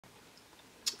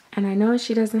And I know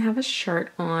she doesn't have a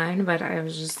shirt on, but I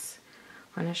was just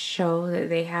want to show that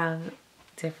they have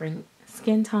different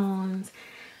skin tones.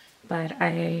 But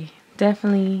I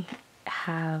definitely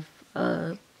have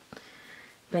been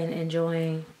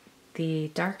enjoying the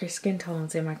darker skin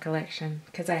tones in my collection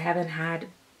because I haven't had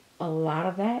a lot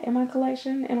of that in my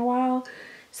collection in a while.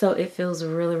 So it feels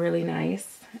really, really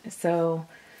nice. So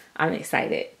I'm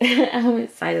excited. I'm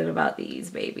excited about these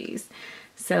babies.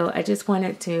 So I just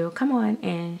wanted to come on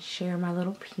and share my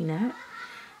little peanut.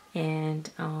 And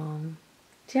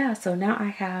yeah, so now I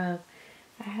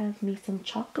have me some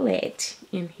chocolate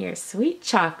in here, sweet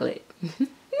chocolate.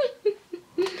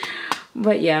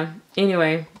 But yeah,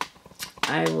 anyway,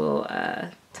 I will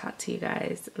talk to you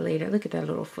guys later. Look at that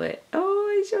little foot.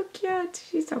 Oh, he's so cute.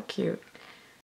 She's so cute.